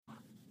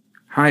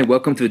Hi,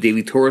 welcome to the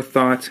Daily Torah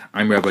Thought.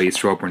 I'm Rabbi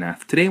Yisrael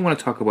Bernath. Today I want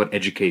to talk about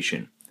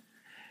education.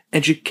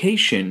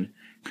 Education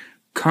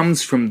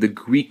comes from the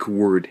Greek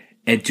word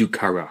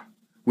edukara,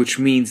 which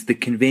means the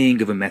conveying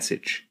of a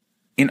message.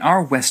 In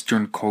our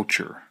Western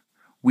culture,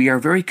 we are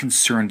very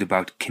concerned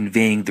about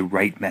conveying the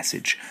right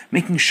message,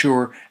 making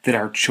sure that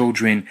our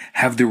children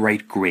have the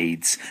right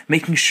grades,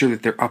 making sure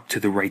that they're up to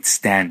the right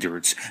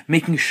standards,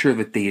 making sure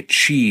that they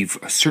achieve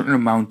a certain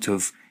amount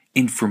of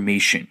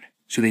information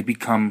so they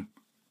become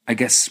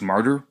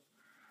smarter,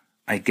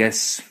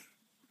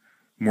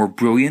 more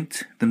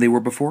brilliant than they were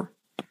before.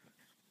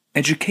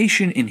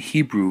 Education in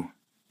Hebrew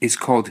is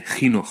called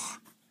chinuch.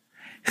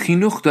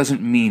 Chinuch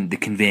doesn't mean the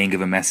conveying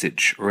of a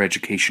message or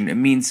education. It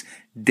means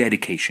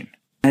dedication.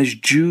 As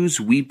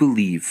Jews, we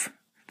believe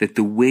that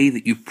the way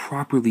that you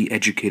properly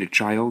educate a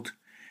child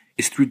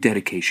is through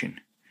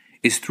dedication,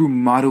 is through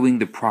modeling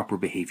the proper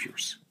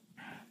behaviors.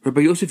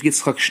 Rabbi Yosef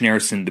Yitzchak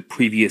Schneerson, the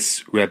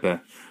previous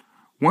Rebbe,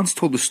 once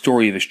told the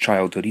story of his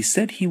childhood. He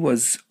said he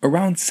was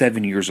around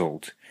 7 years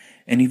old,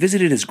 and he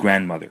visited his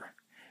grandmother,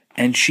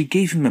 and she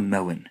gave him a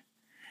melon.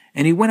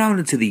 And he went out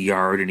into the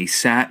yard, and he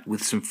sat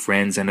with some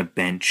friends on a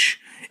bench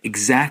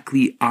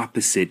exactly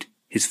opposite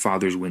his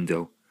father's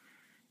window,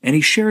 and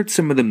he shared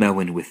some of the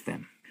melon with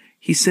them.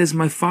 He says,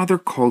 "My father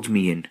called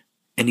me in,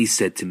 and he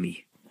said to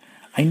me,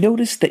 'I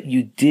noticed that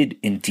you did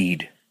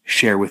indeed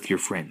share with your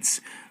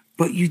friends,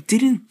 but you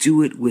didn't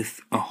do it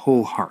with a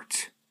whole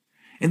heart.'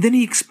 And then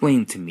he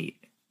explained to me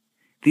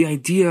the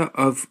idea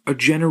of a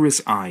generous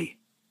eye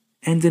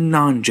and a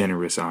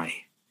non-generous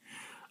eye.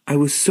 I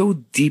was so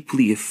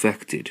deeply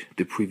affected,"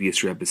 the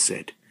previous Rebbe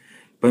said,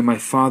 "by my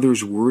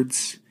father's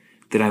words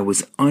that I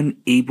was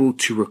unable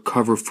to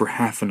recover for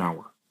half an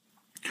hour.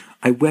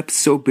 I wept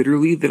so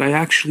bitterly that I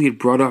actually had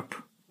brought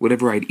up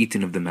whatever I'd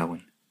eaten of the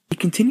melon." He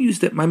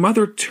continues that my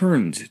mother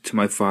turned to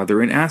my father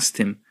and asked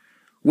him,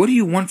 "What do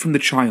you want from the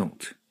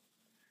child?"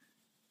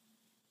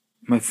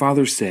 My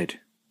father said,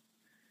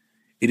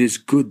 "It is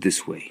good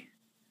this way.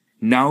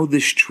 Now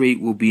this trait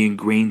will be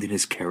ingrained in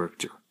his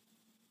character."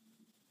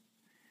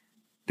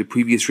 The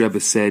previous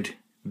Rebbe said,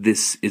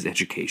 this is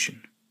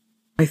education.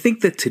 I think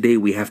that today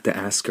we have to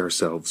ask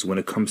ourselves, when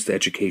it comes to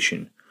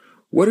education,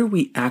 what are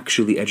we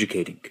actually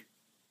educating?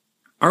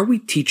 Are we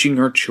teaching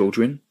our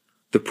children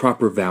the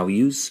proper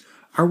values?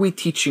 Are we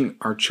teaching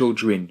our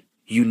children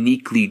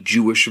uniquely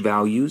Jewish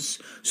values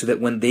so that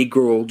when they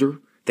grow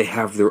older, they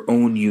have their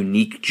own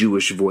unique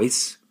Jewish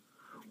voice?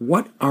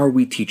 What are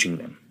we teaching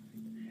them?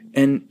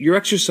 And your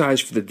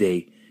exercise for the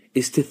day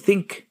is to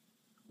think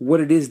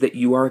what it is that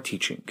you are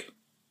teaching,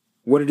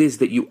 what it is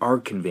that you are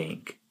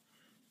conveying,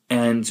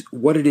 and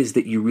what it is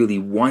that you really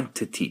want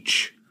to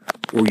teach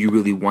or you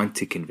really want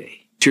to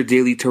convey. It's your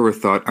Daily Torah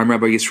Thought. I'm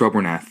Rabbi Yisrael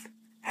Bernath.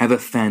 Have a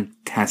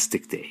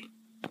fantastic day.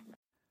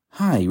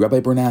 Hi, Rabbi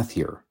Bernath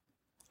here.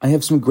 I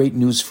have some great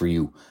news for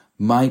you.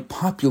 My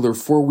popular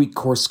 4-week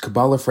course,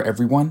 Kabbalah for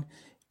Everyone,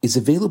 is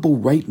available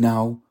right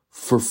now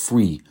for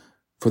free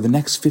for the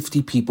next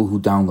 50 people who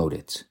download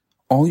it.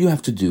 All you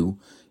have to do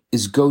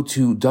is go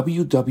to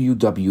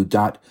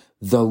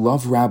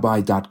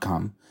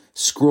www.theloverabbi.com,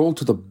 scroll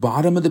to the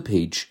bottom of the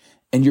page,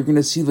 and you're going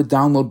to see the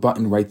download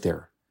button right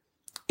there.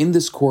 In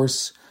this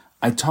course,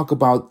 I talk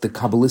about the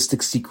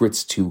Kabbalistic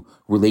secrets to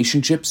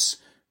relationships,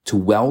 to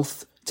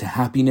wealth, to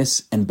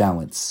happiness, and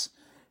balance.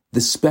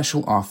 This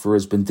special offer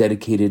has been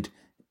dedicated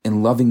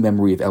in loving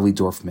memory of Ellie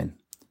Dorfman.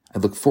 I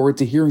look forward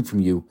to hearing from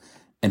you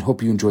and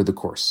hope you enjoy the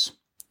course.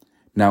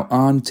 Now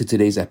on to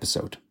today's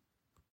episode.